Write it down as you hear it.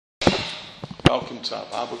welcome to our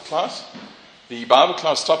Bible class. The Bible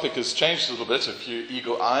class topic has changed a little bit. If you're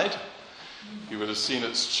eagle-eyed, you would have seen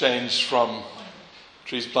it's changed from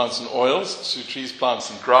trees, plants and oils to trees, plants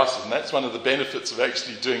and grasses. And that's one of the benefits of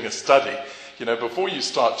actually doing a study. You know, before you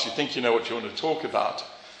start, you think you know what you want to talk about.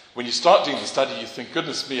 When you start doing the study, you think,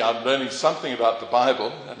 goodness me, I'm learning something about the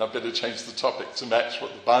Bible, and I better change the topic to match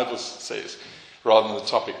what the Bible says, rather than the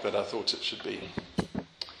topic that I thought it should be.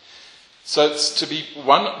 So it's to be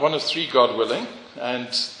one of three, God willing. And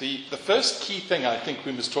the first key thing I think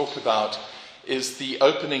we must talk about is the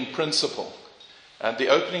opening principle. And the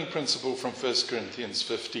opening principle from 1 Corinthians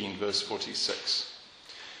 15, verse 46.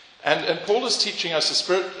 And Paul is teaching us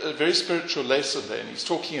a very spiritual lesson there. And he's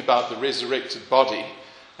talking about the resurrected body.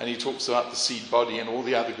 And he talks about the seed body and all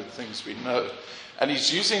the other good things we know. And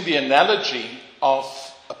he's using the analogy of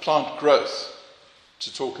a plant growth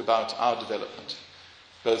to talk about our development,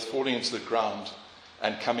 both falling into the ground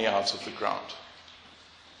and coming out of the ground.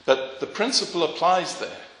 But the principle applies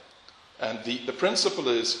there. And the principle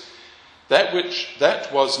is that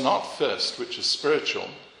was not first, which is spiritual,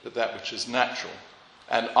 but that which is natural.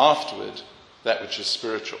 And afterward, that which is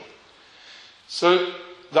spiritual. So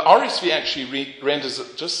the RSV actually renders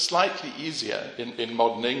it just slightly easier in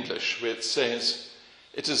modern English, where it says,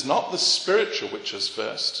 it is not the spiritual which is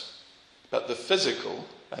first, but the physical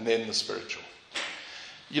and then the spiritual.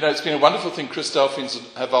 You know, it's been a wonderful thing Christadelphians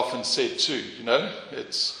have often said too, you know.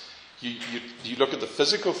 It's you look at the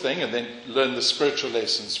physical thing and then learn the spiritual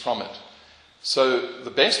lessons from it. So the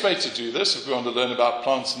best way to do this, if we want to learn about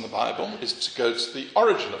plants in the Bible, is to go to the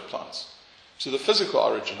origin of plants, to the physical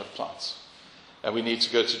origin of plants. And we need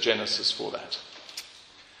to go to Genesis for that.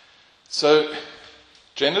 So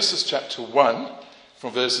Genesis chapter 1,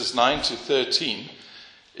 from verses 9 to 13,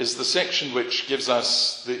 is the section which gives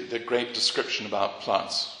us the great description about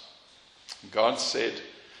plants. God said,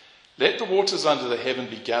 "Let the waters under the heaven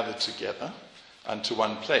be gathered together unto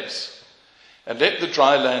one place, and let the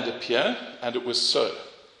dry land appear," and it was so.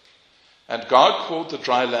 And God called the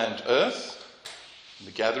dry land earth, and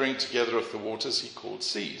the gathering together of the waters he called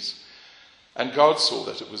seas. And God saw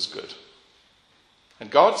that it was good. And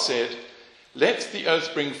God said, "Let the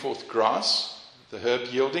earth bring forth grass, the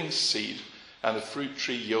herb yielding seed, and the fruit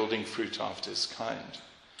tree yielding fruit after his kind,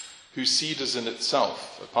 whose seed is in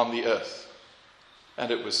itself upon the earth."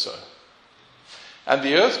 And it was so. And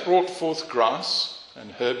the earth brought forth grass,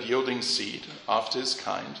 and herb yielding seed after his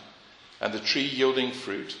kind, and the tree yielding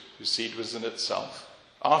fruit, whose seed was in itself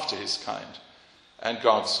after his kind. And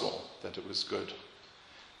God saw that it was good.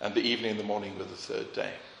 And the evening and the morning were the third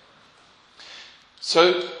day.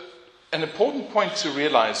 So, an important point to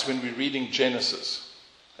realize when we're reading Genesis,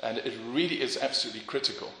 and it really is absolutely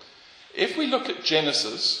critical. If we look at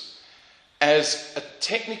Genesis as a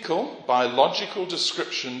technical, biological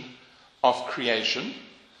description of creation,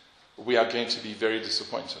 we are going to be very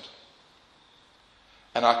disappointed.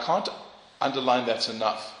 And I can't underline that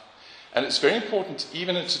enough. And it's very important,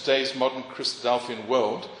 even in today's modern Christadelphian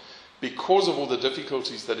world, because of all the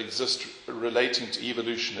difficulties that exist relating to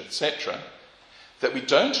evolution, etc., that we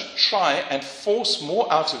don't try and force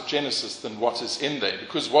more out of Genesis than what is in there.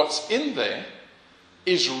 Because what's in there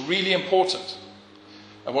is really important.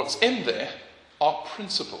 And what's in there are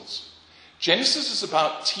principles. Genesis is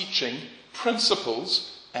about teaching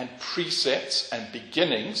principles and precepts and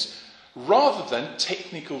beginnings rather than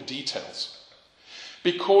technical details.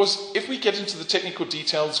 Because if we get into the technical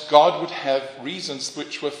details, God would have reasons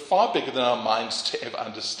which were far bigger than our minds to ever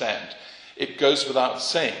understand. It goes without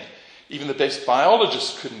saying. Even the best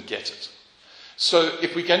biologists couldn't get it. So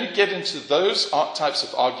if we're going to get into those types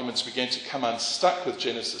of arguments, we're going to come unstuck with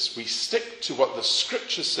Genesis. We stick to what the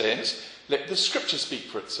Scripture says. Let the Scripture speak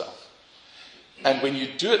for itself. And when you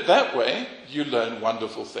do it that way, you learn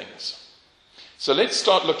wonderful things. So let's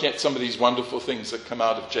start looking at some of these wonderful things that come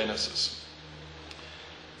out of Genesis.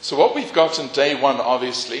 So what we've got in day one,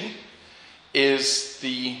 obviously, is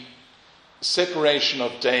the separation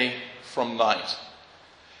of day from night.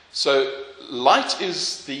 So light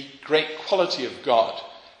is the great quality of God.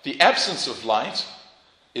 The absence of light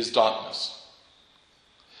is darkness.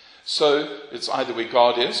 So it's either where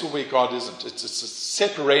God is or where God isn't. It's a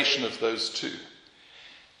separation of those two.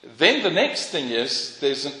 Then the next thing is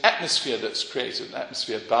there's an atmosphere that's created, an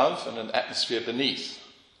atmosphere above and an atmosphere beneath.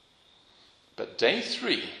 But day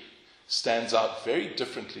 3 stands out very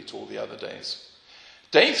differently to all the other days.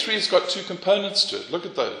 Day 3 has got two components to it. Look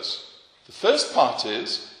at those. The first part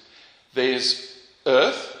is there's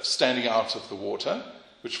earth standing out of the water,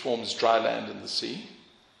 which forms dry land in the sea.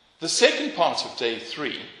 The second part of day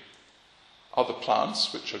 3 are the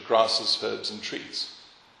plants, which are grasses, herbs, and trees.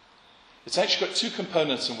 It's actually got two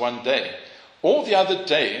components in one day. All the other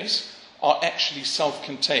days are actually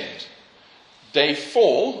self-contained. Day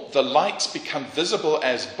 4, the lights become visible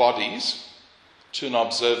as bodies to an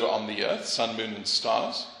observer on the earth, sun, moon, and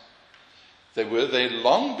stars. They were there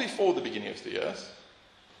long before the beginning of the earth,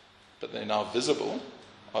 but they're now visible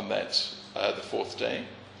on that, the 4th day.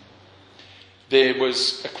 There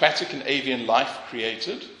was aquatic and avian life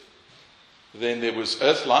created. Then there was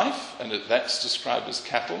earth life, and that's described as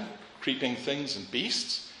cattle, creeping things, and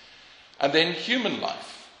beasts. And then human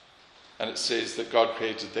life. And it says that God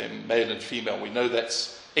created them male and female. We know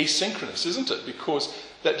that's asynchronous, isn't it? Because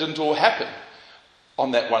that didn't all happen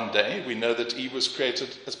on that one day. We know that Eve was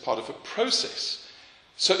created as part of a process.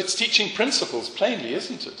 So it's teaching principles plainly,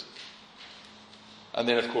 isn't it? And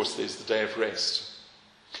then, of course, there's the day of rest.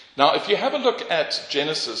 Now, if you have a look at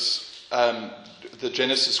Genesis, the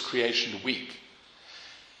Genesis creation week,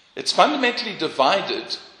 it's fundamentally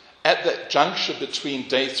divided at that juncture between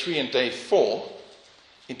day 3 and day 4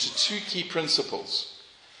 into 2 key principles.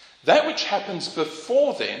 That which happens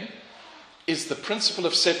before then is the principle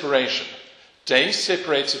of separation. Day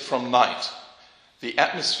separated from night. The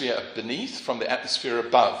atmosphere beneath from the atmosphere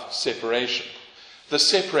above, separation. The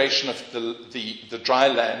separation of the dry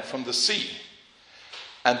land from the sea.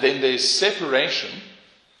 And then there's separation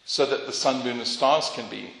so that the sun, moon, and stars can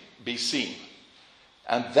be seen.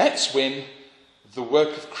 And that's when the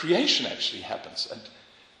work of creation actually happens. And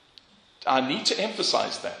I need to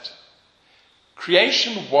emphasize that.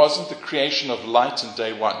 Creation wasn't the creation of light in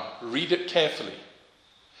day 1. Read it carefully.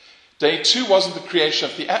 Day 2 wasn't the creation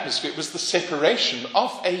of the atmosphere. It was the separation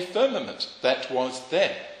of a firmament that was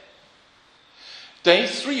there. Day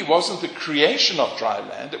 3 wasn't the creation of dry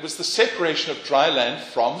land. It was the separation of dry land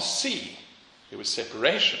from sea. It was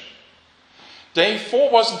separation. Day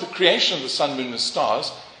 4 wasn't the creation of the sun, moon, and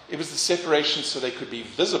stars. It was the separation so they could be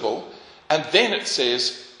visible. And then it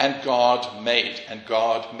says, and God made, and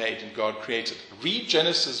God made, and God created. Read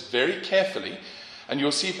Genesis very carefully, and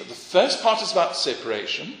you'll see that the first part is about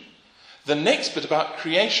separation, the next bit about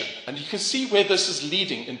creation. And you can see where this is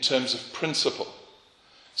leading in terms of principle.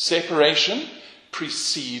 Separation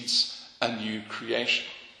precedes a new creation.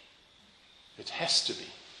 It has to be.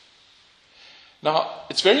 Now,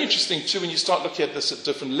 it's very interesting too when you start looking at this at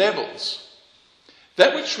different levels.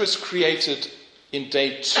 That which was created in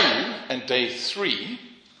day 2 and day 3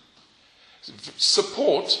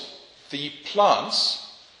 support the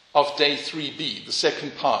plants of day 3b, the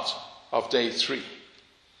second part of day 3.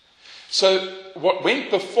 So what went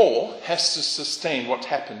before has to sustain what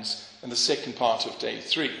happens in the second part of day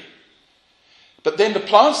 3. But then the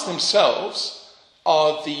plants themselves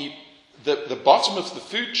are the bottom of the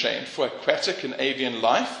food chain for aquatic and avian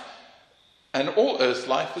life and all earth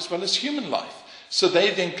life as well as human life. So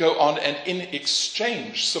they then go on and in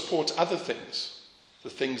exchange support other things, the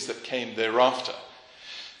things that came thereafter.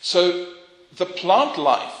 So the plant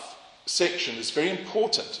life section is very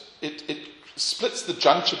important. It splits the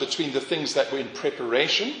juncture between the things that were in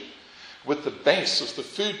preparation with the base of the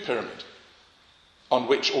food pyramid on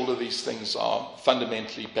which all of these things are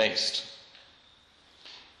fundamentally based.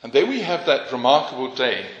 And there we have that remarkable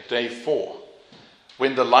day, day 4,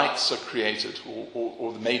 when the lights are created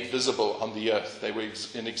or made visible on the earth. They were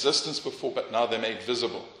in existence before, but now they're made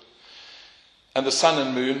visible. And the sun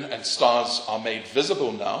and moon and stars are made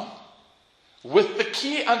visible now, with the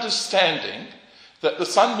key understanding that the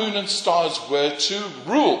sun, moon, and stars were to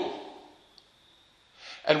rule.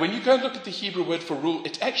 And when you go and look at the Hebrew word for rule,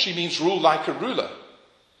 it actually means rule like a ruler.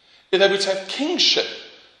 They were to have kingship.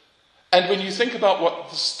 And when you think about what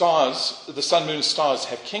the stars, the sun, moon, and stars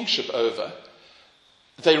have kingship over,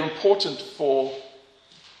 they're important for,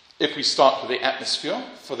 if we start with the atmosphere,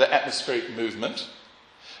 for the atmospheric movement.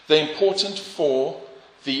 They're important for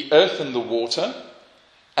the earth and the water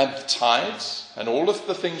and the tides and all of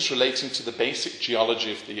the things relating to the basic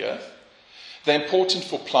geology of the earth. They're important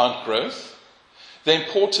for plant growth. They're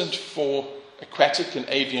important for aquatic and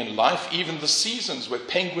avian life, even the seasons where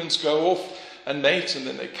penguins go off and mate and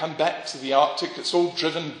then they come back to the Arctic. It's all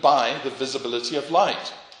driven by the visibility of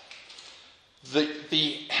light.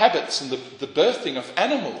 The habits and the birthing of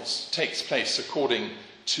animals takes place according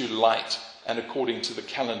to light and according to the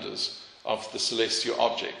calendars of the celestial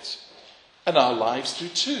objects. And our lives do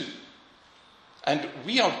too. And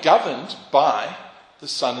we are governed by the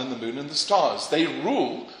sun and the moon and the stars. They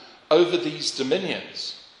rule over these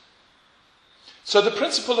dominions. So the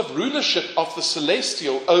principle of rulership of the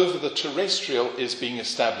celestial over the terrestrial is being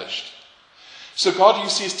established. So God, you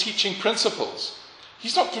see, is teaching principles.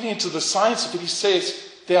 He's not getting into the science of it. He says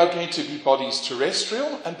there are going to be bodies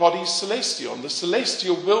terrestrial and bodies celestial. And the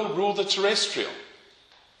celestial will rule the terrestrial.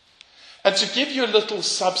 And to give you a little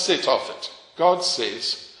subset of it, God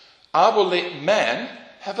says, I will let man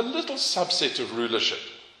have a little subset of rulership.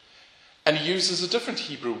 And he uses a different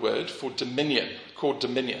Hebrew word for dominion, called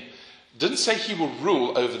dominion. Didn't say he will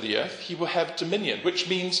rule over the earth, he will have dominion, which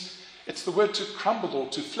means it's the word to crumble or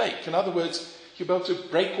to flake. In other words, he'll be able to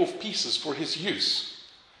break off pieces for his use.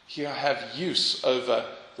 He'll have use over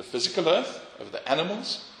the physical earth, over the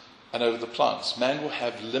animals, and over the plants. Man will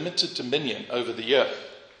have limited dominion over the earth.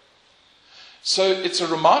 So it's a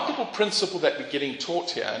remarkable principle that we're getting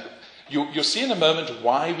taught here. And you'll see in a moment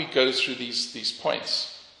why we go through these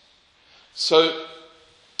points. So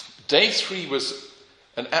day 3 was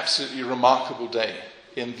an absolutely remarkable day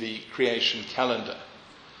in the creation calendar.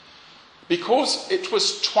 Because it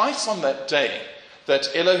was twice on that day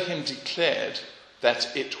that Elohim declared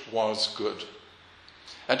that it was good.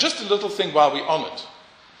 And just a little thing while we're on it.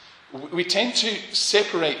 We tend to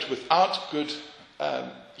separate without good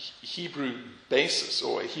Hebrew basis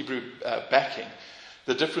or Hebrew backing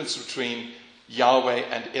the difference between Yahweh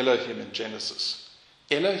and Elohim in Genesis.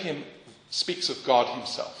 Elohim speaks of God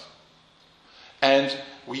himself. And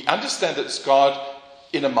we understand that it's God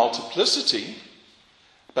in a multiplicity,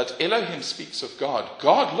 but Elohim speaks of God.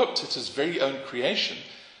 God looked at his very own creation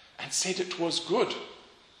and said it was good.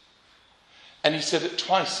 And he said it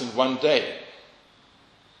twice in one day.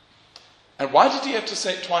 And why did he have to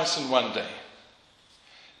say it twice in one day?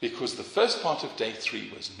 Because the first part of day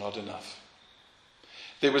 3 was not enough.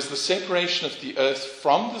 There was the separation of the earth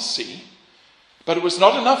from the sea, but it was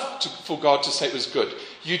not enough for God to say it was good.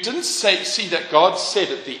 You didn't see that God said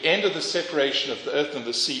at the end of the separation of the earth and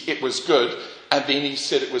the sea, it was good, and then he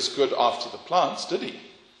said it was good after the plants, did he?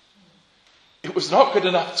 It was not good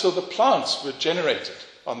enough till the plants were generated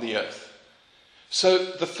on the earth. So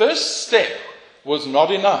the first step was not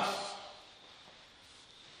enough.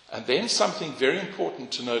 And then something very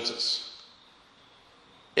important to notice.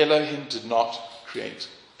 Elohim did not create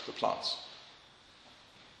the plants.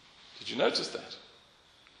 Did you notice that?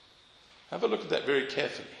 Have a look at that very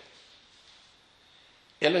carefully.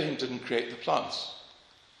 Elohim didn't create the plants.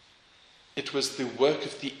 It was the work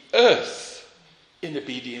of the earth in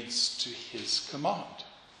obedience to his command.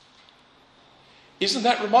 Isn't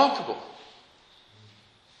that remarkable?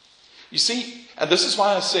 You see, and this is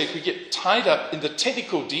why I say if we get tied up in the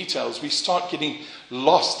technical details, we start getting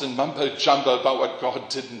lost in mumbo-jumbo about what God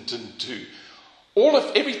did and didn't do.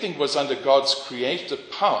 Everything was under God's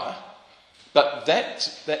creative power, but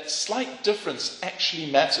that slight difference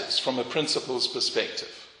actually matters from a principle's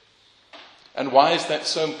perspective. And why is that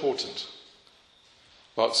so important?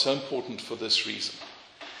 Well, it's so important for this reason.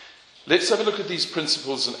 Let's have a look at these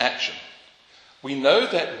principles in action. We know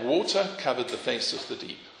that water covered the face of the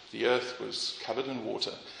deep. The earth was covered in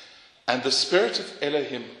water. And the spirit of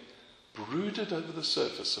Elohim brooded over the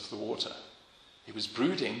surface of the water. He was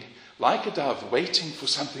brooding like a dove, waiting for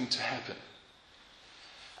something to happen.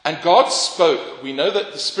 And God spoke. We know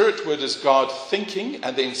that the spirit word is God thinking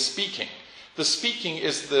and then speaking. The speaking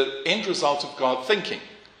is the end result of God thinking,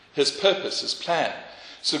 his purpose, his plan.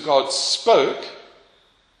 So God spoke,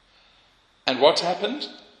 and what happened?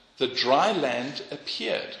 The dry land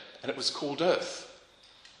appeared, and it was called earth.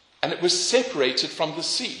 And it was separated from the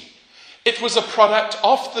sea. It was a product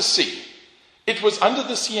of the sea. It was under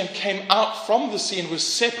the sea and came out from the sea and was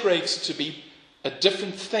separated to be a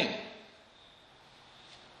different thing.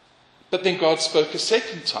 But then God spoke a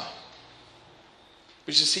second time.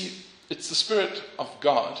 But you see, it's the Spirit of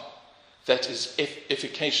God that is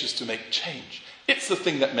efficacious to make change. It's the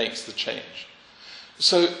thing that makes the change.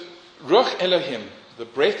 So, Ruach Elohim, the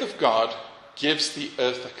breath of God, gives the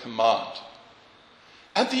earth a command.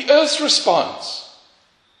 And the earth responds.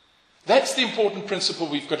 That's the important principle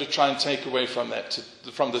we've got to try and take away from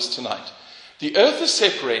this tonight. The earth is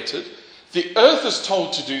separated, the earth is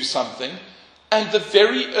told to do something, and the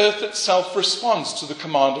very earth itself responds to the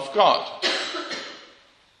command of God.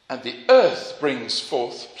 And the earth brings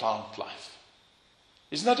forth plant life.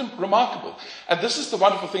 Isn't that remarkable? And this is the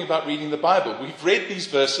wonderful thing about reading the Bible. We've read these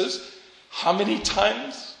verses how many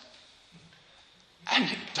times?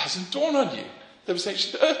 And it doesn't dawn on you. There was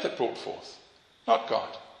actually the earth that brought forth, not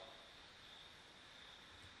God.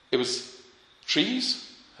 It was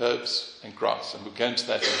trees, herbs, and grass, and we'll go into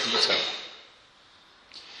that in detail.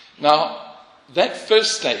 Now, that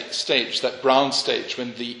first stage, that brown stage,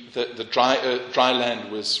 when the dry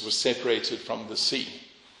land was separated from the sea,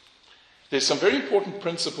 there's some very important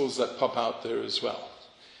principles that pop out there as well.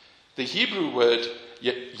 The Hebrew word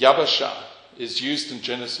yabasha is used in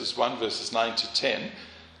Genesis 1 verses 9 to 10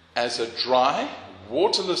 as a dry,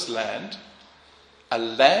 waterless land, a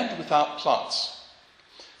land without plants.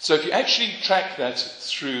 So if you actually track that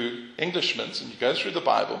through Englishman's and you go through the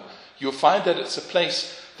Bible, you'll find that it's a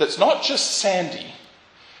place that's not just sandy,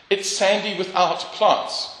 it's sandy without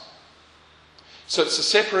plants. So it's a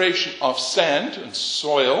separation of sand and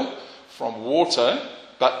soil from water,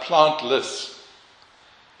 but plantless.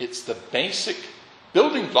 It's the basic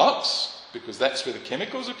building blocks, because that's where the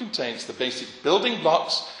chemicals are contained, it's the basic building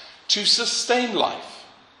blocks to sustain life.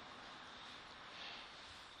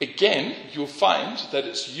 Again, you'll find that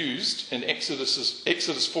it's used in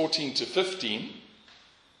Exodus 14 to 15,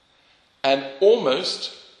 and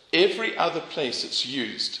almost every other place it's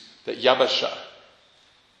used, that Yabasha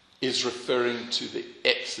is referring to the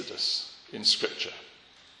Exodus in Scripture.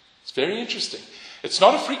 It's very interesting. It's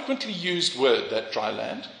not a frequently used word, that dry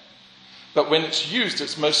land, but when it's used,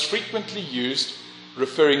 it's most frequently used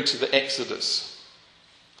referring to the Exodus.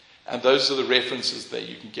 And those are the references there.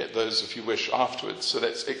 You can get those if you wish afterwards. So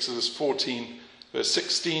that's Exodus 14, verse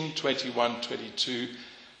 16, 21, 22,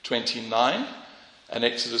 29, and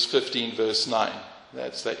Exodus 15, verse 9.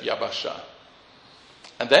 That's that Yabasha.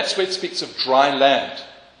 And that's where it speaks of dry land.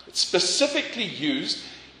 It's specifically used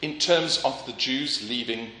in terms of the Jews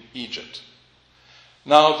leaving Egypt.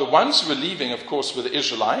 Now, the ones who were leaving, of course, were the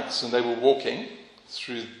Israelites, and they were walking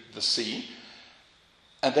through the sea,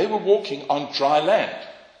 and they were walking on dry land.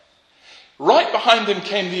 Right behind them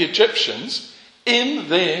came the Egyptians in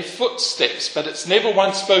their footsteps, but it's never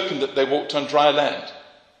once spoken that they walked on dry land.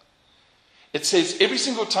 It says every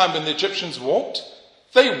single time when the Egyptians walked,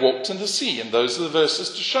 they walked in the sea, and those are the verses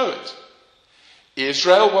to show it.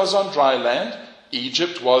 Israel was on dry land,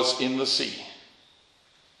 Egypt was in the sea.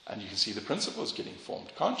 And you can see the principles getting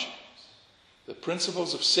formed, can't you? The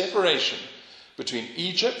principles of separation between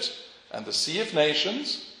Egypt and the Sea of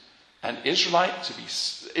Nations, and Israelites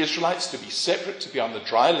to be separate, to be on the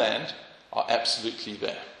dry land, are absolutely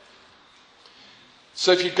there.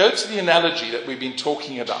 So if you go to the analogy that we've been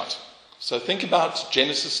talking about, so think about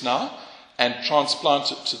Genesis now and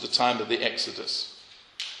transplant it to the time of the Exodus.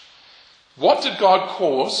 What did God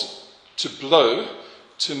cause to blow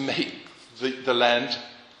to make the land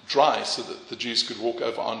dry so that the Jews could walk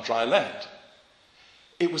over on dry land?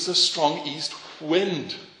 It was a strong east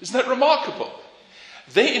wind. Isn't that remarkable?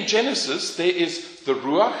 There in Genesis, there is the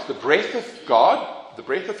Ruach, the breath of God, the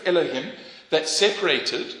breath of Elohim, that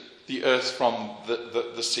separated the earth from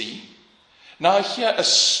the sea. Now here, a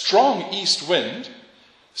strong east wind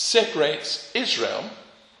separates Israel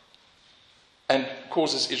and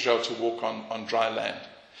causes Israel to walk on dry land.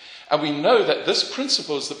 And we know that this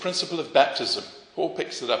principle is the principle of baptism. Paul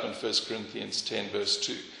picks it up in 1 Corinthians 10, verse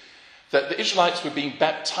 2. That the Israelites were being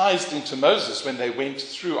baptized into Moses when they went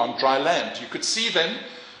through on dry land. You could see them,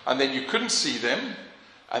 and then you couldn't see them,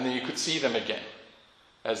 and then you could see them again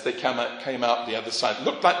as they came out the other side. It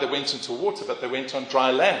looked like they went into water, but they went on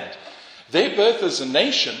dry land. Their birth as a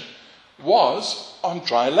nation was on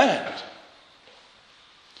dry land.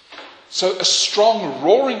 So a strong,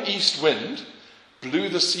 roaring east wind blew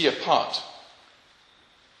the sea apart.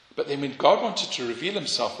 But then when God wanted to reveal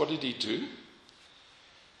himself, what did he do?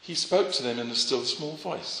 He spoke to them in a still small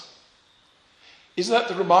voice. Isn't that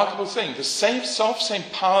the remarkable thing? The same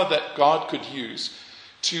power that God could use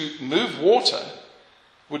to move water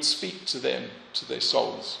would speak to them, to their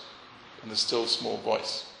souls, in a still small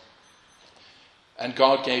voice. And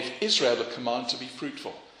God gave Israel a command to be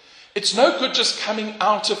fruitful. It's no good just coming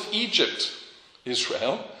out of Egypt,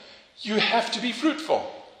 Israel. You have to be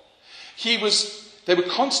fruitful. They were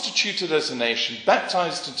constituted as a nation,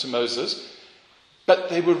 baptized into Moses, but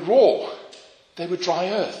they were raw. They were dry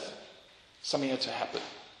earth. Something had to happen.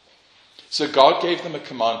 So God gave them a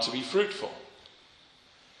command to be fruitful.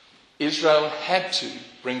 Israel had to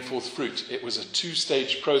bring forth fruit. It was a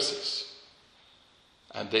two-stage process.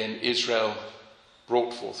 And then Israel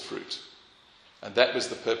brought forth fruit. And that was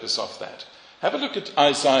the purpose of that. Have a look at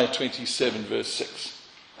Isaiah 27, verse 6.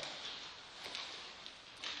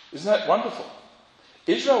 Isn't that wonderful?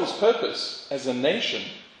 Israel's purpose as a nation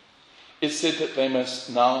is said that they must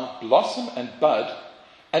now blossom and bud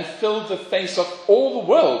and fill the face of all the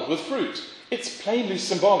world with fruit. It's plainly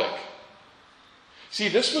symbolic. See,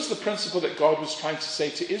 this was the principle that God was trying to say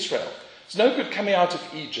to Israel. It's no good coming out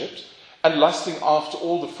of Egypt and lusting after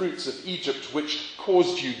all the fruits of Egypt which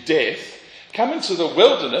caused you death. Come into the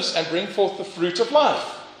wilderness and bring forth the fruit of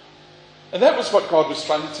life. And that was what God was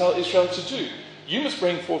trying to tell Israel to do. You must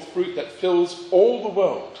bring forth fruit that fills all the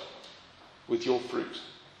world with your fruit.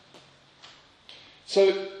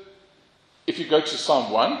 So, if you go to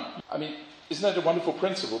Psalm 1, isn't that a wonderful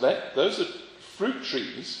principle? Those are fruit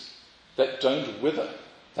trees that don't wither.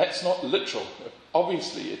 That's not literal.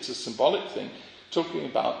 Obviously, it's a symbolic thing, talking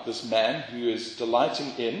about this man who is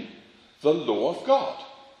delighting in the law of God.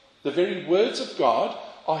 The very words of God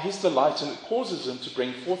are his delight, and it causes him to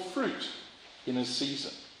bring forth fruit in his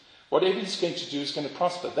season. Whatever he's going to do is going to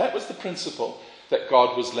prosper. That was the principle that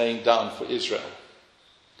God was laying down for Israel.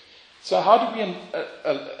 So how do we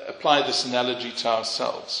apply this analogy to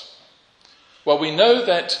ourselves? Well, we know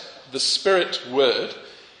that the Spirit word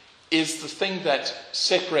is the thing that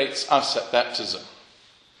separates us at baptism.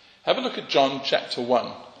 Have a look at John chapter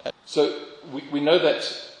 1. So we know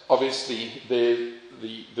that obviously the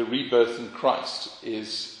rebirth in Christ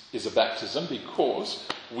is a baptism, because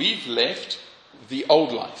we've left the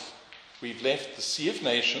old life. We've left the sea of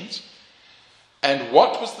nations. And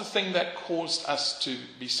what was the thing that caused us to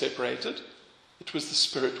be separated? It was the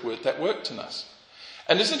Spirit word that worked in us.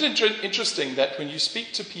 And isn't it interesting that when you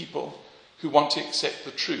speak to people who want to accept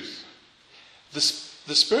the truth, the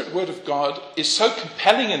Spirit word of God is so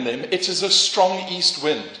compelling in them, it is a strong east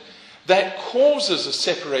wind that causes a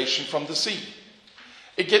separation from the sea.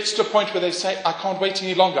 It gets to a point where they say, I can't wait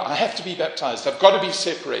any longer. I have to be baptized. I've got to be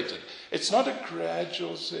separated. It's not a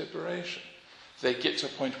gradual separation. They get to a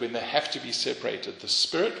point when they have to be separated. The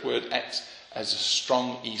Spirit word acts as a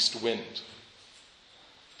strong east wind.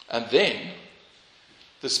 And then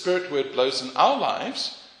the Spirit word blows in our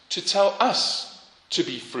lives to tell us to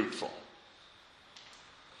be fruitful.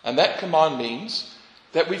 And that command means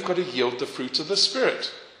that we've got to yield the fruit of the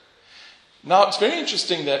Spirit. Now, it's very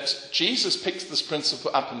interesting that Jesus picks this principle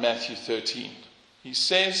up in Matthew 13. He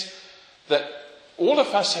says that all of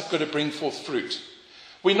us have got to bring forth fruit.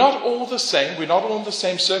 We're not all the same. We're not all in the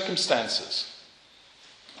same circumstances.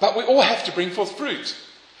 But we all have to bring forth fruit.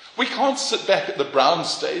 We can't sit back at the brown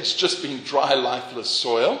stage just being dry, lifeless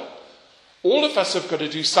soil. All of us have got to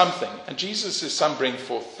do something. And Jesus says some bring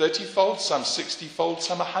forth 30-fold, some 60-fold,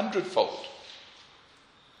 some 100-fold.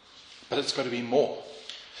 But it's got to be more.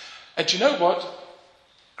 And you know what?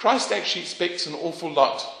 Christ actually expects an awful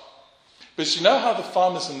lot. Because you know how the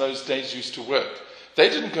farmers in those days used to work? They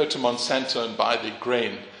didn't go to Monsanto and buy their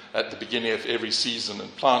grain at the beginning of every season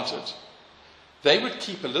and plant it. They would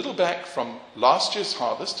keep a little back from last year's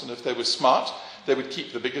harvest, and if they were smart, they would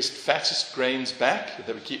keep the biggest, fattest grains back.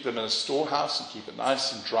 They would keep them in a storehouse and keep it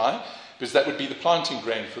nice and dry, because that would be the planting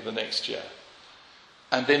grain for the next year.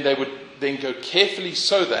 And then they would then go carefully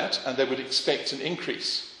sow that, and they would expect an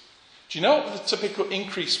increase. Do you know what the typical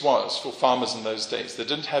increase was for farmers in those days? They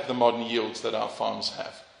didn't have the modern yields that our farms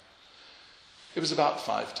have. It was about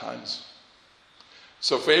 5 times.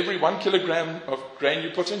 So for every 1 kilogram of grain you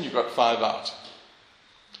put in, you got 5 out.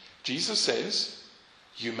 Jesus says,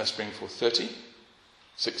 you must bring forth 30,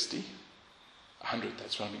 60, 100.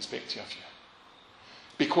 That's what I'm expecting of you.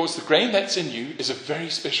 Because the grain that's in you is a very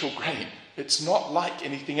special grain. It's not like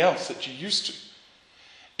anything else that you're used to.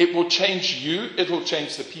 It will change you. It will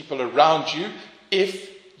change the people around you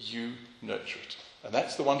if you nurture it. And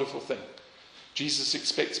that's the wonderful thing. Jesus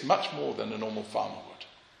expects much more than a normal farmer would.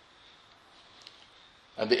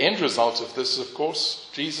 And the end result of this, of course,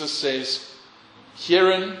 Jesus says,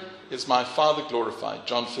 herein is my Father glorified,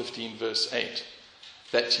 John 15, verse 8,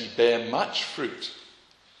 that ye bear much fruit,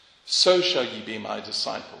 so shall ye be my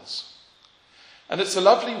disciples. And it's a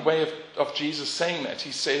lovely way of Jesus saying that.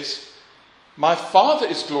 He says, my Father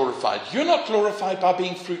is glorified. You're not glorified by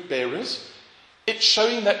being fruit bearers. It's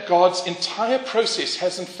showing that God's entire process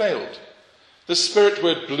hasn't failed. The Spirit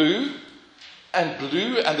word blew, and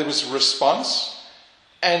there was a response.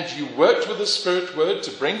 And you worked with the Spirit word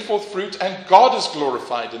to bring forth fruit, and God is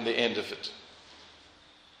glorified in the end of it.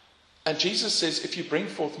 And Jesus says, if you bring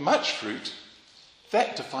forth much fruit,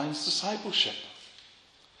 that defines discipleship.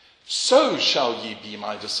 So shall ye be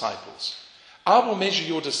my disciples. I will measure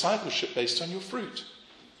your discipleship based on your fruit.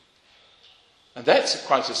 And that's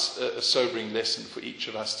quite a sobering lesson for each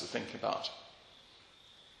of us to think about.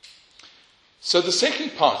 So the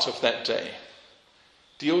second part of that day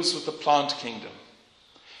deals with the plant kingdom.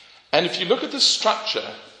 And if you look at the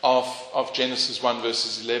structure of Genesis 1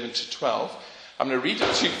 verses 11 to 12, I'm going to read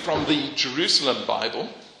it to you from the Jerusalem Bible.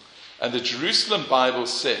 And the Jerusalem Bible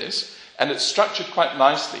says, and it's structured quite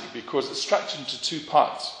nicely because it's structured into 2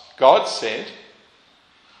 parts. God said,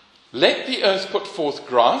 let the earth put forth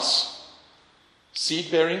grass,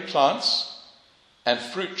 seed-bearing plants, and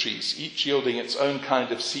fruit trees, each yielding its own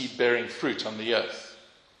kind of seed-bearing fruit on the earth.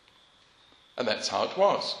 And that's how it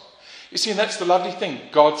was. You see, and that's the lovely thing.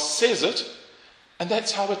 God says it, and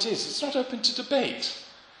that's how it is. It's not open to debate.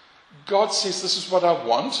 God says, this is what I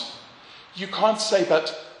want. You can't say,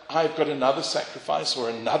 but I've got another sacrifice or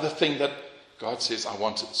another thing that God says, I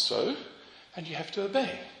want it so, and you have to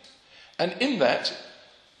obey. And in that,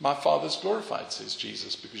 my Father's glorified, says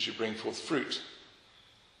Jesus, because you bring forth fruit.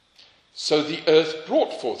 So the earth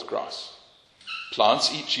brought forth grass,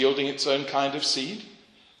 plants each yielding its own kind of seed,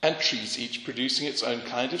 and trees each producing its own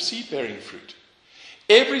kind of seed-bearing fruit.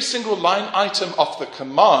 Every single line item of the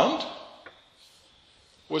command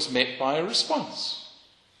was met by a response.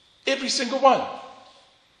 Every single one.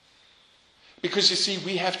 Because you see,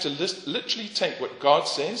 we have to literally take what God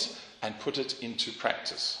says and put it into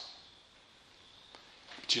practice.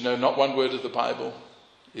 But you know, not one word of the Bible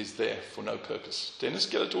is there for no purpose. Dennis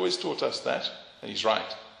Gillett always taught us that, and he's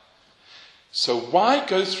right. So why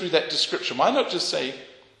go through that description? Why not just say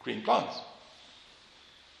green plants?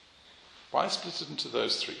 Why split it into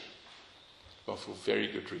those three? Well, for very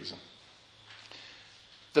good reason.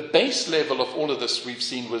 The base level of all of this we've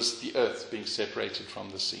seen was the earth being separated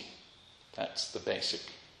from the sea. That's the basic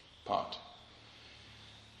part.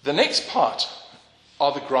 The next part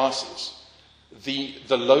are the grasses, the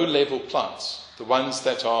low-level plants, the ones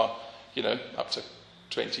that are, up to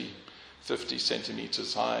 20, 50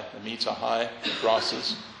 centimeters high, a meter high,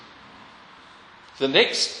 grasses. The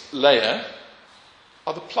next layer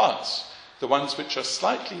are the plants, the ones which are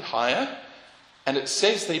slightly higher, and it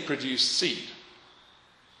says they produce seed.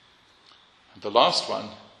 And the last one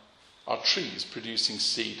are trees producing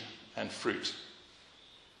seed and fruit.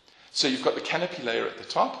 So you've got the canopy layer at the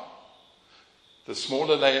top, the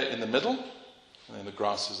smaller layer in the middle, and then the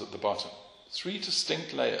grasses at the bottom. 3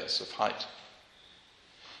 distinct layers of height.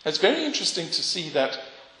 It's very interesting to see that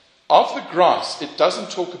of the grass, it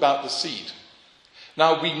doesn't talk about the seed.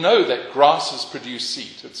 Now, we know that grasses produce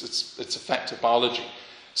seed. It's a fact of biology.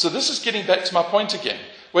 So this is getting back to my point again.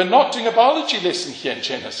 We're not doing a biology lesson here in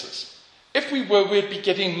Genesis. If we were, we'd be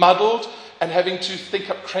getting muddled and having to think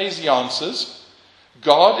up crazy answers.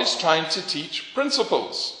 God is trying to teach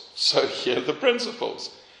principles. So here are the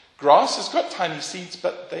principles. Grass has got tiny seeds,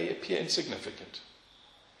 but they appear insignificant.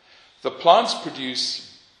 The plants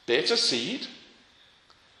produce better seed,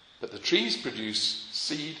 but the trees produce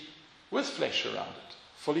seed with flesh around it,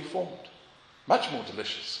 fully formed, much more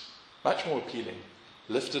delicious, much more appealing,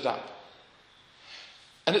 lifted up.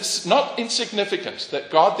 And it's not insignificant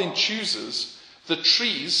that God then chooses the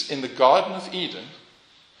trees in the Garden of Eden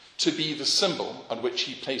to be the symbol on which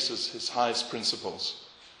he places his highest principles.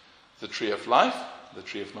 The tree of life, the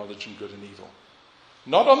tree of knowledge and good and evil.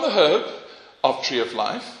 Not on the herb of tree of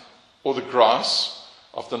life or the grass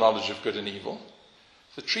of the knowledge of good and evil.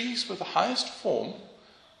 The trees were the highest form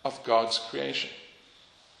of God's creation.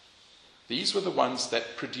 These were the ones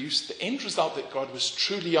that produced the end result that God was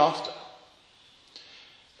truly after.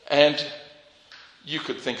 And you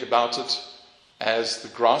could think about it as the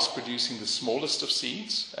grass producing the smallest of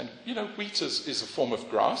seeds. And, wheat is a form of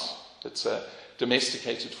grass. It's a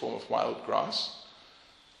domesticated form of wild grass.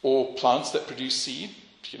 Or plants that produce seed,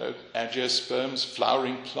 angiosperms,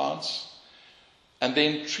 flowering plants. And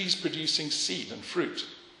then trees producing seed and fruit.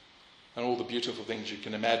 And all the beautiful things you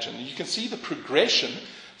can imagine. And you can see the progression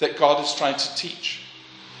that God is trying to teach.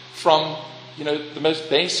 From, the most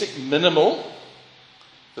basic, minimal,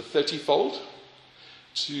 the 30-fold,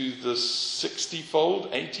 to the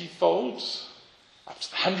 60-fold, 80-fold, up to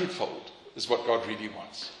the 100-fold is what God really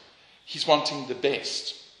wants. He's wanting the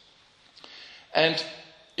best. And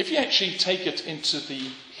if you actually take it into the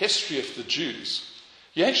history of the Jews,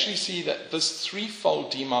 you actually see that this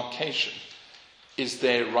threefold demarcation is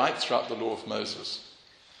there right throughout the law of Moses.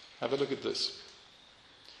 Have a look at this.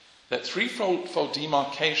 That threefold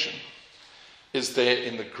demarcation is there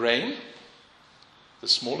in the grain, the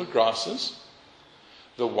smaller grasses,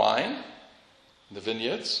 the wine, the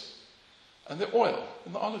vineyards, and the oil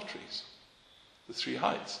in the olive trees. The three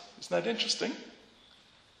heights. Isn't that interesting?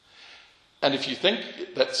 And if you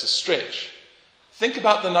think that's a stretch, think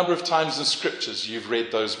about the number of times in scriptures you've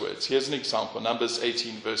read those words. Here's an example, Numbers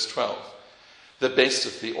 18, verse 12. The best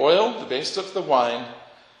of the oil, the best of the wine,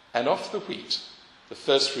 and of the wheat, the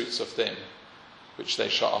first fruits of them, which they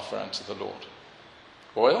shall offer unto the Lord.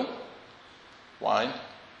 Oil, wine,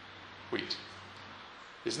 wheat.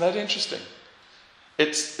 Isn't that interesting?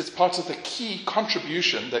 It's part of the key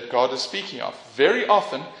contribution that God is speaking of. Very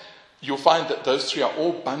often, you'll find that those three are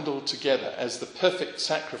all bundled together as the perfect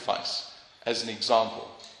sacrifice, as an example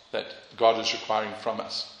that God is requiring from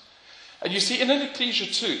us. And you see, in an ecclesia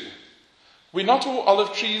too, we're not all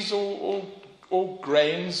olive trees or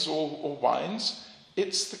grains or wines.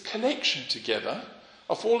 It's the collection together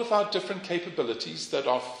of all of our different capabilities that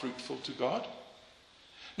are fruitful to God.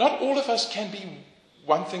 Not all of us can be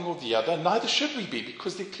one thing or the other, neither should we be,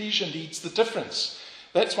 because the ecclesia needs the difference.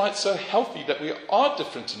 That's why it's so healthy that we are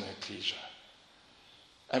different in the ecclesia.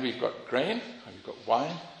 And we've got grain, and we've got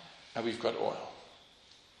wine, and we've got oil.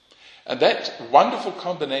 And that wonderful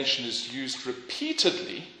combination is used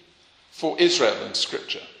repeatedly for Israel in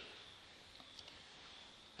Scripture.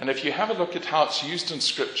 And if you have a look at how it's used in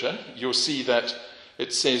Scripture, you'll see that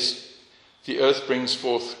it says the earth brings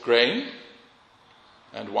forth grain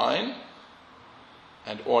and wine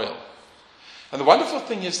and oil. And the wonderful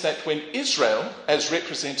thing is that when Israel, as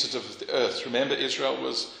representative of the earth, remember Israel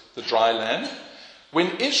was the dry land,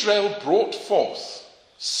 when Israel brought forth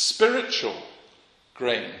spiritual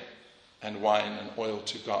grain and wine and oil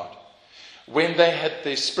to God, when they had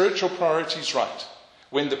their spiritual priorities right,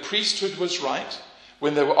 when the priesthood was right,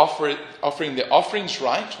 when they were offering their offerings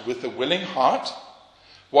right with a willing heart,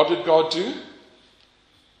 what did God do?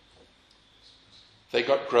 They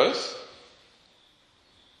got growth,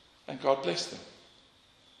 and God blessed them.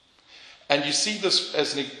 And you see this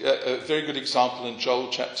as a very good example in Joel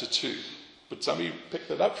chapter 2. But somebody pick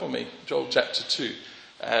that up for me, Joel chapter 2,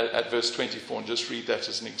 at verse 24, and just read that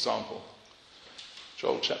as an example.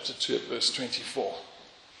 Joel chapter 2 at verse 24.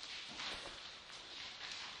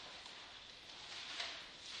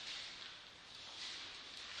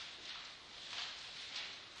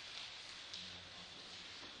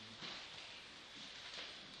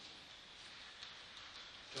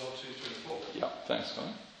 Joel 2:24. Yeah, thanks,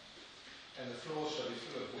 Colin. And the floor shall be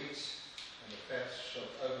full of wheat, and the fats shall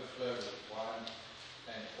overflow with wine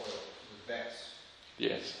and oil. With vats.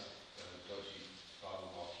 Yes. Dodgy Bible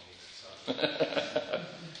marking exercise.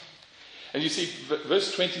 And you see,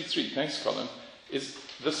 verse 23, thanks, Colin,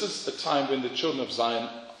 this is a time when the children of Zion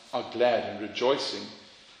are glad and rejoicing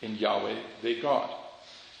in Yahweh, their God.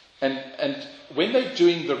 And when they're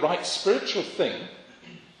doing the right spiritual thing,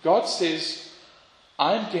 God says,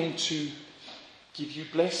 I'm going to give you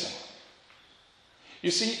blessing. You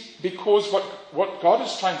see, because what God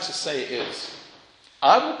is trying to say is,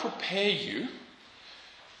 I will prepare you,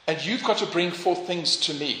 and you've got to bring forth things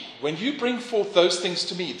to me. When you bring forth those things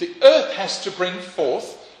to me, the earth has to bring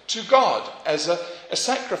forth to God as a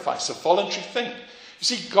sacrifice, a voluntary thing. You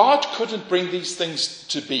see, God couldn't bring these things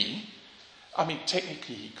to be. I mean,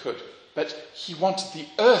 technically he could, but he wanted the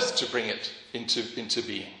earth to bring it into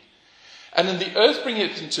being. And in the earth bringing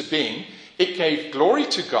it into being, it gave glory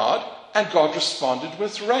to God, and God responded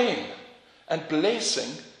with rain and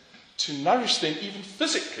blessing to nourish them even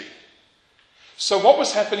physically. So what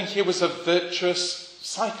was happening here was a virtuous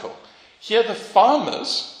cycle. Here the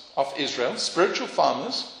farmers of Israel, spiritual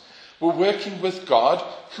farmers, were working with God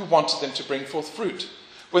who wanted them to bring forth fruit.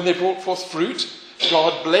 When they brought forth fruit,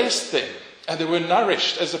 God blessed them, and they were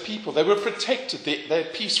nourished as a people. They were protected, they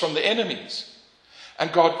had peace from the enemies.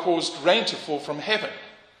 And God caused rain to fall from heaven.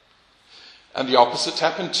 And the opposite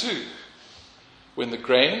happened too. When the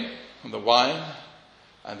grain and the wine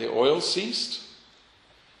and the oil ceased,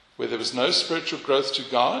 where there was no spiritual growth to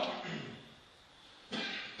God,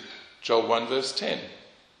 Joel 1 verse 10.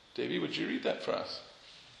 Debbie, would you read that for us?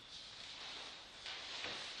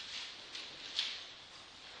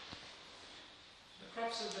 The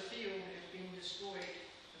crops of the field have been destroyed.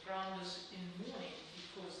 The ground is in mourning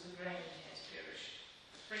because the grain has perished.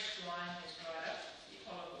 The fresh wine has dried up.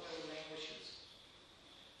 The olive oil languishes.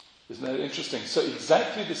 Isn't that interesting? So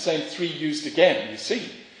exactly the same three used again, you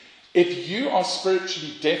see. If you are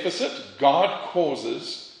spiritually deficit, God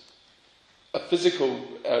causes a physical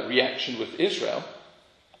reaction with Israel,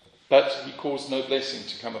 but he caused no blessing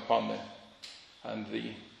to come upon them. And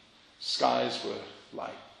the skies were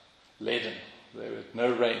like leaden. There was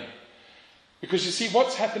no rain. Because you see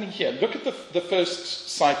what's happening here. Look at the first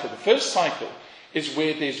cycle. The first cycle is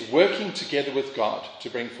where there's working together with God to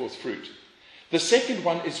bring forth fruit. The second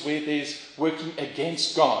one is where there's working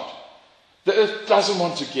against God. The earth doesn't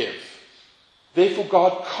want to give. Therefore,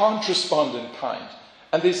 God can't respond in kind.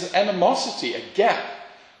 And there's an animosity, a gap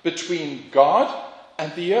between God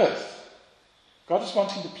and the earth. God is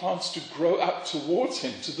wanting the plants to grow up towards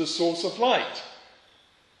him, to the source of light.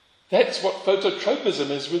 That's what phototropism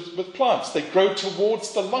is with plants. They grow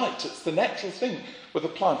towards the light. It's the natural thing with a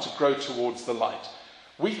plant to grow towards the light.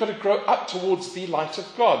 We've got to grow up towards the light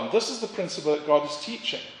of God. And this is the principle that God is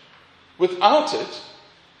teaching. Without it,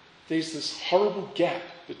 there's this horrible gap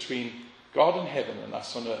between God in heaven and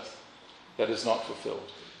us on earth that is not fulfilled.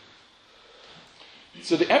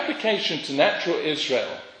 So the application to natural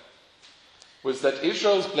Israel was that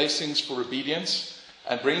Israel's blessings for obedience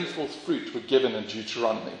and bringing forth fruit were given in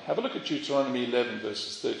Deuteronomy. Have a look at Deuteronomy 11,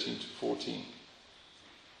 verses 13 to 14.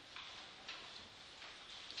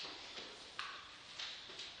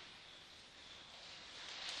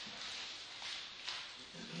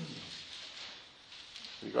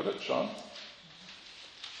 You got it, Sean?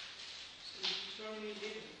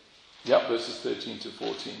 Yep, verses 13 to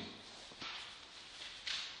 14.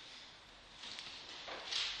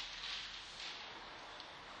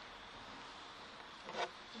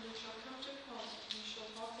 And it shall come to pass, you shall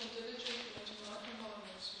hearken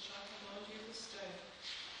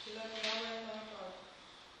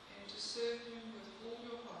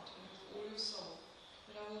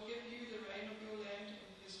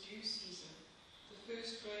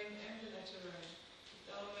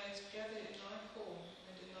gather in thy corn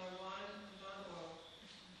and in thy wine and thine oil.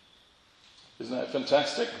 Isn't that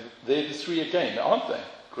fantastic? They're the three again, aren't they?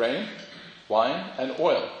 Grain, wine, and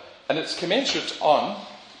oil. And it's commensurate on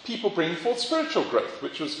people bringing forth spiritual growth,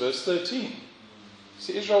 which was verse 13.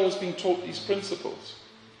 See, Israel was being taught these principles.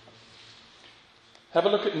 Have a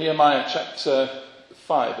look at Nehemiah chapter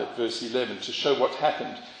 5 at verse 11 to show what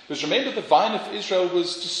happened. Because remember, the vine of Israel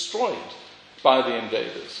was destroyed by the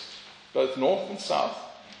invaders, both north and south.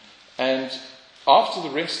 And after the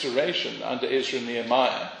restoration under Ezra and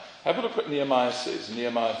Nehemiah, have a look what Nehemiah says,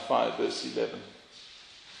 Nehemiah 5 verse 11.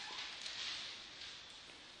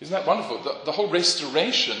 Isn't that wonderful? The whole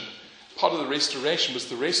restoration, part of the restoration was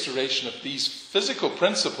the restoration of these physical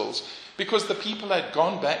principles, because the people had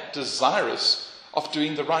gone back desirous of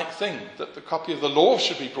doing the right thing, that the copy of the law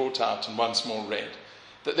should be brought out and once more read,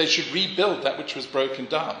 that they should rebuild that which was broken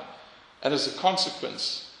down. And as a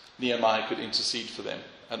consequence, Nehemiah could intercede for them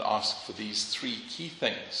and ask for these three key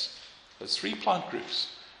things, those three plant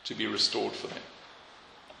groups, to be restored for them.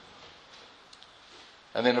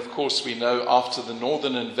 And then, of course, we know after the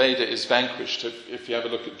northern invader is vanquished, if you have a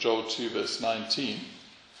look at Joel 2, verse 19,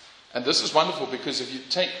 and this is wonderful because if you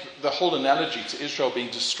take the whole analogy to Israel being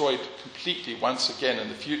destroyed completely once again in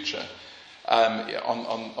the future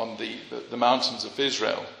on the mountains of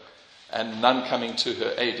Israel, and none coming to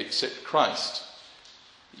her aid except Christ,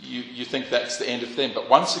 you think that's the end of them. But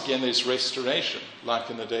once again there's restoration, like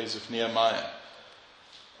in the days of Nehemiah.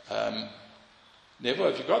 Neville,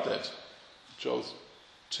 have you got that? Joel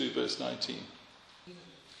 2 verse 19.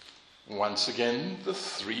 Once again, the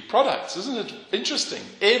three products. Isn't it interesting?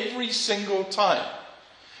 Every single time.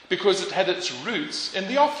 Because it had its roots in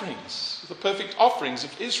the offerings, the perfect offerings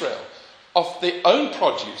of Israel, of their own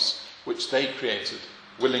produce, which they created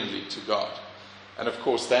willingly to God. And of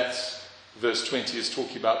course, that's verse 20 is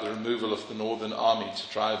talking about the removal of the northern army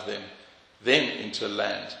to drive them then into a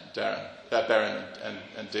land barren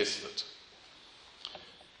and desolate.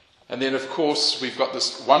 And then, of course, we've got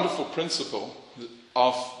this wonderful principle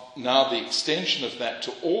of now the extension of that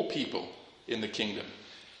to all people in the kingdom.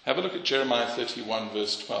 Have a look at Jeremiah 31,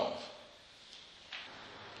 verse 12.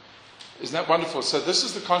 Isn't that wonderful? So this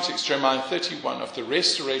is the context, Jeremiah 31, of the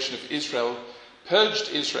restoration of Israel, purged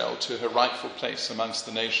Israel to her rightful place amongst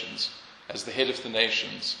the nations, as the head of the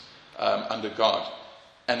nations under God.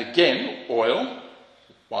 And again, oil,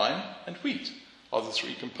 wine, and wheat are the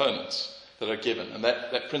three components that are given. And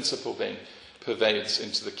that principle then pervades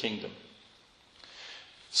into the kingdom.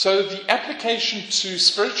 So the application to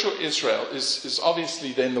spiritual Israel is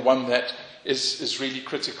obviously then the one that is really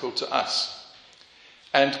critical to us.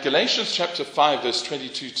 And Galatians chapter 5, verse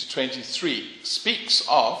 22 to 23 speaks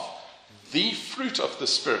of the fruit of the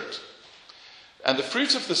Spirit. And the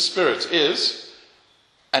fruit of the Spirit is,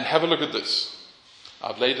 and have a look at this.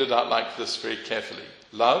 I've laid it out like this very carefully.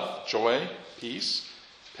 Love, joy, peace,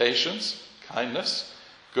 patience, kindness,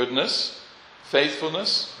 goodness,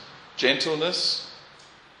 faithfulness, gentleness,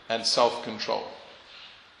 and self-control.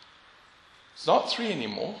 It's not three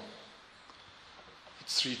anymore.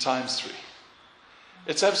 It's 3 times 3.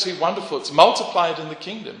 It's absolutely wonderful. It's multiplied in the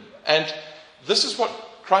kingdom. And this is what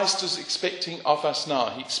Christ is expecting of us now.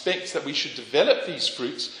 He expects that we should develop these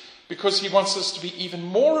fruits because he wants us to be even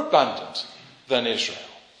more abundant than Israel.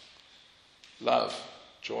 Love,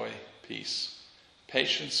 joy, peace,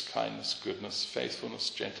 patience, kindness, goodness, faithfulness,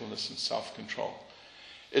 gentleness, and self-control.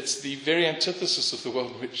 It's the very antithesis of the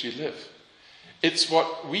world in which you live. It's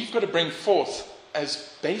what we've got to bring forth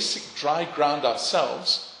as basic dry ground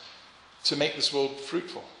ourselves to make this world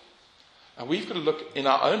fruitful. And we've got to look in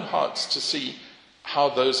our own hearts to see how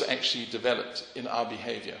those are actually developed in our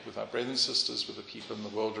behavior with our brothers and sisters, with the people in the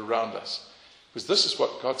world around us. Because this is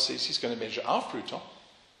what God says he's going to measure our fruit on.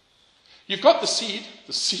 You've got the seed.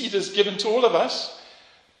 The seed is given to all of us.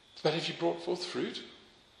 But have you brought forth fruit?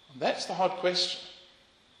 And that's the hard question.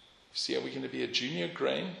 You see, are we going to be a junior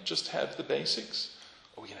grain, just have the basics?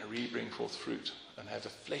 Or are we going to really bring forth fruit and have a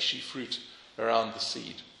fleshy fruit around the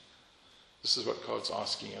seed? This is what God's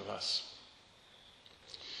asking of us.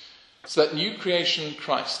 So that new creation in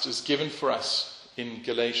Christ is given for us in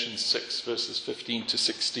Galatians 6, verses 15 to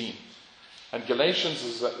 16. And Galatians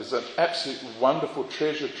is an absolute wonderful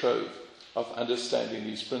treasure trove of understanding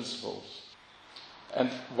these principles. And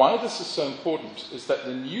why this is so important is that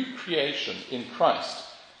the new creation in Christ,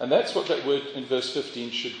 and that's what that word in verse 15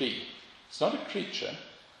 should be. It's not a creature,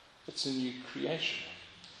 it's a new creation.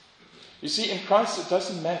 You see, in Christ it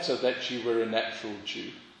doesn't matter that you were a natural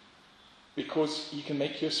Jew, because he can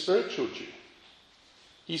make you a spiritual Jew.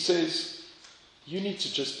 He says, you need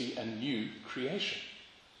to just be a new creation.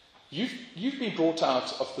 You've been brought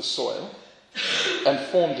out of the soil, and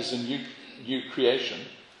formed as a new creation,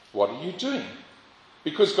 what are you doing?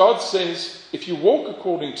 Because God says, if you walk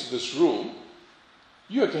according to this rule,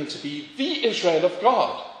 you are going to be the Israel of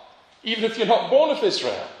God, even if you're not born of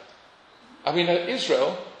Israel. And we know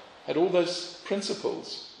Israel had all those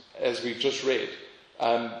principles, as we've just read,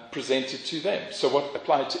 presented to them. So what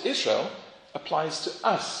applied to Israel applies to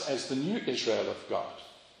us as the new Israel of God.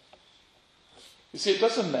 You see, it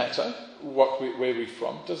doesn't matter where we're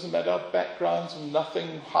from. It doesn't matter our backgrounds,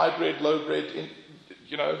 nothing, hybrid, low-bred,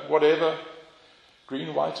 whatever,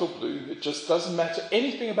 green, white or blue. It just doesn't matter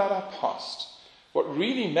anything about our past. What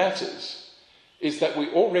really matters is that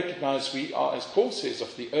we all recognize we are, as Paul says,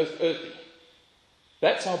 of the earth earthy.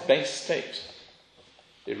 That's our base state.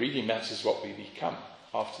 It really matters what we become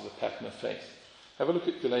after the pattern of faith. Have a look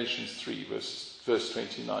at Galatians 3, verse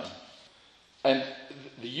 29. And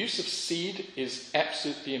the use of seed is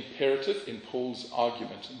absolutely imperative in Paul's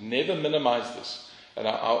argument. Never minimize this. And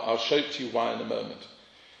I'll show it to you why in a moment.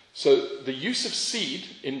 So the use of seed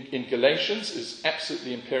in Galatians is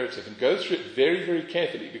absolutely imperative. And go through it very, very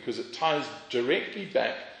carefully because it ties directly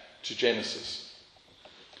back to Genesis.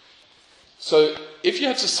 So if you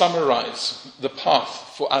had to summarize the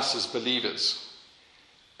path for us as believers,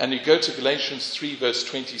 and you go to Galatians 3, verse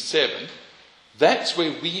 27, that's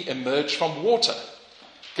where we emerge from water.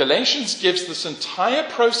 Galatians gives this entire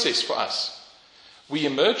process for us. We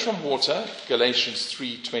emerge from water, Galatians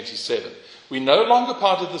 3:27. We're no longer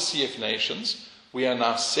part of the sea of nations. We are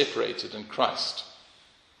now separated in Christ.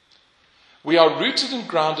 We are rooted and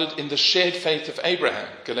grounded in the shared faith of Abraham,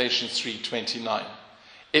 Galatians 3:29.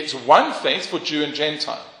 It's one faith for Jew and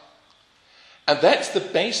Gentile. And that's the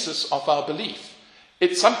basis of our belief.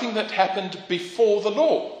 It's something that happened before the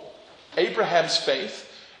law. Abraham's faith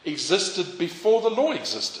existed before the law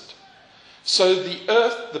existed. So the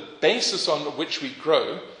earth, the basis on which we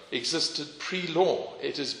grow, existed pre-law.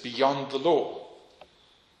 It is beyond the law.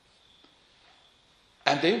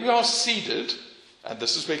 And then we are seeded, and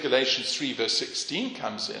this is where Galatians 3 verse 16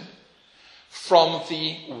 comes in, from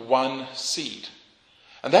the one seed.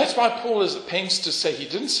 And that's why Paul is pains to say, he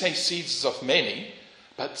didn't say seeds of many,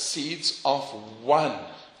 but seeds of one.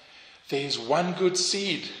 There's one good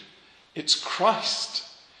seed. It's Christ.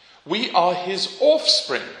 We are his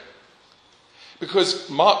offspring. Because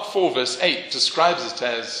Mark 4 verse 8 describes it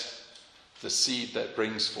as the seed that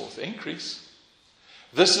brings forth increase.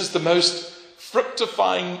 This is the most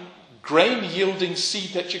fructifying, grain-yielding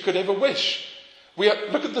seed that you could ever wish.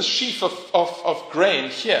 Look at the sheaf of grain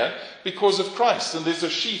here because of Christ. And there's a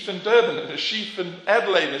sheaf in Durban, and a sheaf in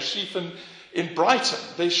Adelaide, and a sheaf in Brighton.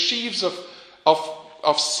 There's sheaves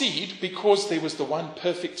of seed because there was the one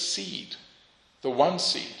perfect seed, the one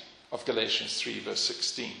seed of Galatians 3 verse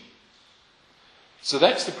 16. So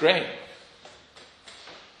that's the grain.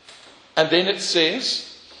 And then it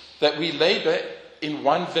says that we labor in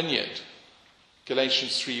one vineyard,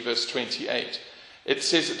 Galatians 3 verse 28. It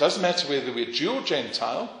says it doesn't matter whether we're Jew or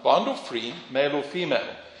Gentile, bond or free, male or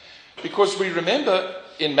female. Because we remember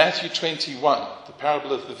in Matthew 21, the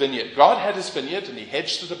parable of the vineyard, God had his vineyard and he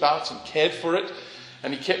hedged it about and cared for it.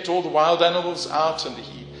 And he kept all the wild animals out and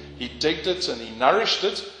he digged it and he nourished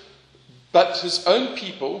it. But his own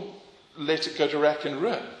people let it go to rack and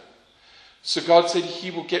ruin. So God said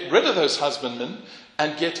he will get rid of those husbandmen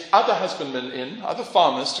and get other husbandmen in, other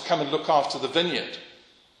farmers, to come and look after the vineyard.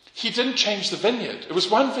 He didn't change the vineyard. It was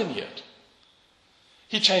one vineyard.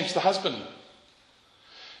 He changed the husbandman.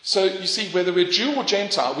 So you see, whether we're Jew or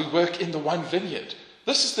Gentile, we work in the one vineyard.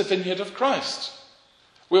 This is the vineyard of Christ.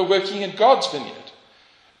 We're working in God's vineyard.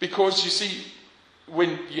 Because you see,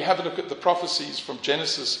 when you have a look at the prophecies from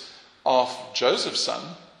Genesis of Joseph's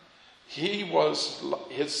son,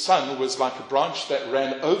 his son was like a branch that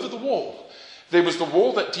ran over the wall. There was the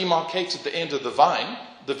wall that demarcated the end of the vine,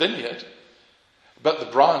 the vineyard, but the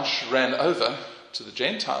branch ran over to the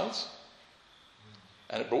Gentiles,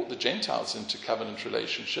 and it brought the Gentiles into covenant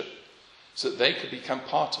relationship so that they could become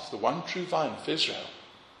part of the one true vine of Israel.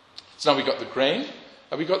 So now we've got the grain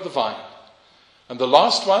and we've got the vine. And the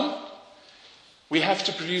last one, we have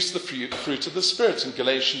to produce the fruit of the Spirit in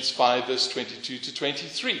Galatians 5 verse 22 to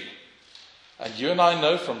 23. And you and I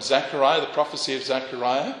know from Zechariah, the prophecy of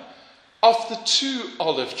Zechariah, of the two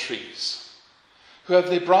olive trees who have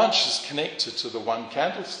their branches connected to the one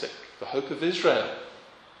candlestick, the hope of Israel.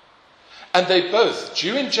 And they both,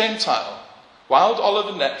 Jew and Gentile, wild olive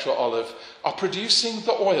and natural olive, are producing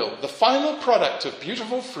the oil, the final product of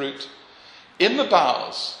beautiful fruit in the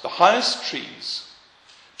boughs, the highest trees,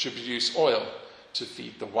 to produce oil to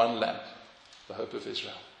feed the one lamp, the hope of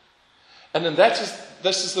Israel. And then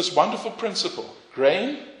this is this wonderful principle.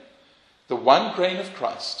 Grain, the one grain of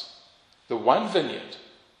Christ, the one vineyard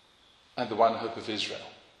and the one hope of Israel.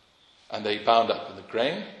 And they bound up in the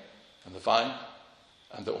grain and the vine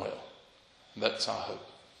and the oil. And that's our hope.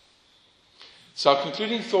 So our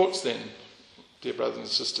concluding thoughts then, dear brothers and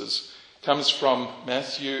sisters, comes from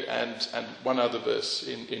Matthew and one other verse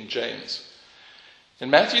in James. In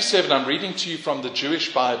Matthew 7, I'm reading to you from the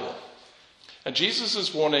Jewish Bible. And Jesus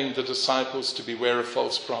is warning the disciples to beware of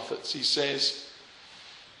false prophets. He says,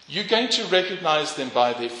 you're going to recognize them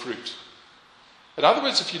by their fruit. In other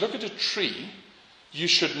words, if you look at a tree, you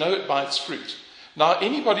should know it by its fruit. Now,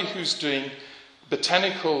 anybody who's doing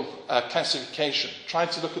botanical classification, trying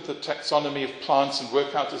to look at the taxonomy of plants and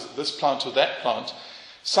work out is it this plant or that plant,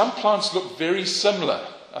 some plants look very similar.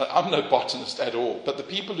 I'm no botanist at all, but the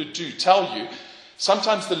people who do tell you,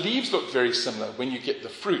 sometimes the leaves look very similar. When you get the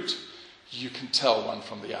fruit, you can tell one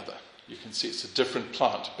from the other. You can see it's a different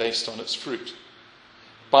plant based on its fruit.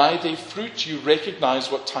 By their fruit, you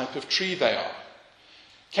recognize what type of tree they are.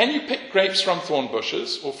 Can you pick grapes from thorn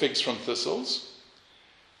bushes or figs from thistles?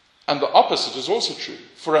 And the opposite is also true.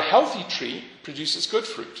 For a healthy tree produces good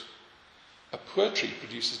fruit. A poor tree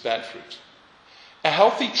produces bad fruit. A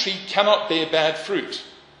healthy tree cannot bear bad fruit,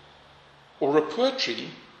 or a poor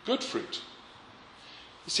tree good fruit.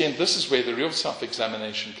 You see, and this is where the real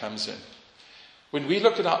self-examination comes in. When we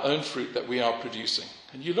look at our own fruit that we are producing,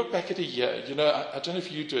 and you look back at a year, I don't know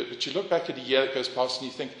if you do it, but you look back at a year that goes past and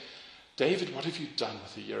you think, David, what have you done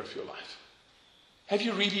with a year of your life? Have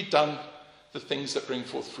you really done the things that bring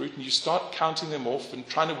forth fruit? And you start counting them off and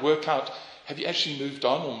trying to work out, have you actually moved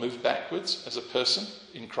on or moved backwards as a person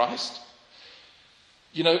in Christ?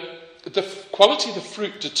 The quality of the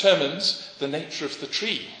fruit determines the nature of the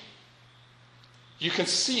tree. You can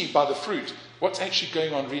see by the fruit what's actually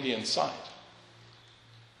going on really inside.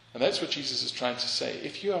 And that's what Jesus is trying to say.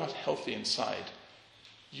 If you are healthy inside,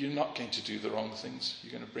 you're not going to do the wrong things.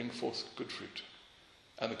 You're going to bring forth good fruit.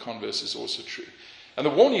 And the converse is also true. And the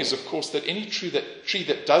warning is, of course, that any tree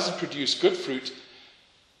that doesn't produce good fruit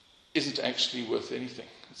isn't actually worth anything.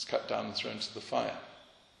 It's cut down and thrown into the fire.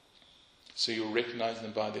 So you'll recognize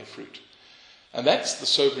them by their fruit. And that's the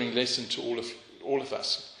sobering lesson to all of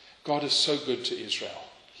us. God is so good to Israel.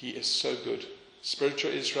 He is so good.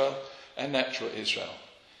 Spiritual Israel and natural Israel.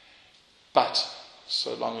 But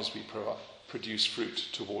so long as we produce fruit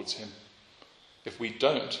towards him. If we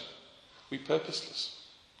don't, we're purposeless.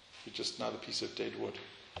 We're just another piece of dead wood.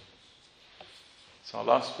 So our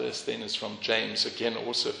last verse then is from James, again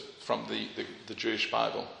also from the Jewish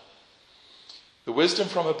Bible. The wisdom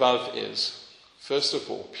from above is, first of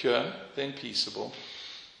all, pure, then peaceable,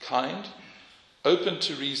 kind, open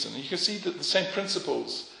to reason. You can see that the same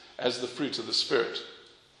principles as the fruit of the Spirit.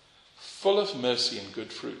 Full of mercy and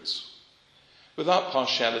good fruits. Without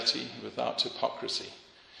partiality, without hypocrisy.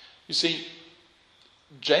 You see,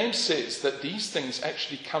 James says that these things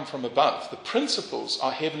actually come from above. The principles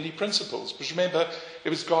are heavenly principles. Because remember, it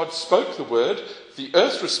was God spoke the word, the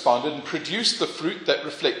earth responded and produced the fruit that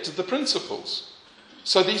reflected the principles.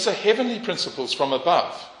 So these are heavenly principles from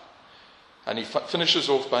above. And he finishes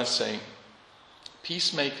off by saying,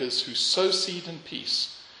 peacemakers who sow seed in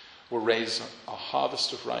peace will raise a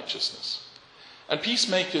harvest of righteousness. And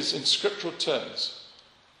peacemakers in scriptural terms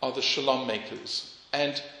are the shalom makers.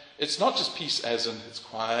 And it's not just peace as in it's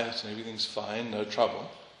quiet and everything's fine, no trouble.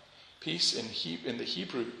 Peace in the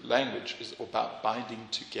Hebrew language is about binding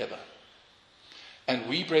together. And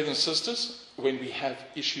we, brothers and sisters, when we have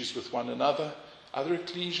issues with one another, other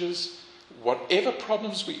ecclesias, whatever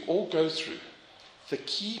problems we all go through, the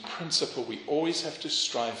key principle we always have to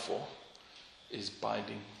strive for is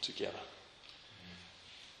binding together.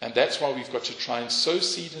 And that's why we've got to try and sow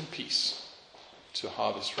seed in peace to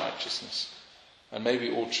harvest righteousness. And may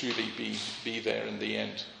we all truly be there in the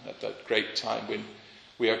end at that great time when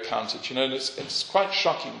we are counted. It's quite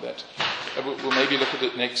shocking that, we'll maybe look at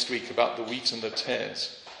it next week about the wheat and the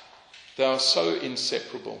tares. They are so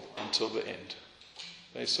inseparable until the end.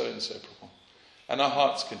 They're so inseparable. And our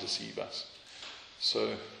hearts can deceive us.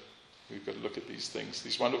 So we've got to look at these things,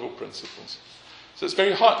 these wonderful principles. So it's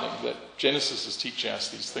very heartening that Genesis is teaching us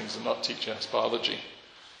these things and not teaching us biology.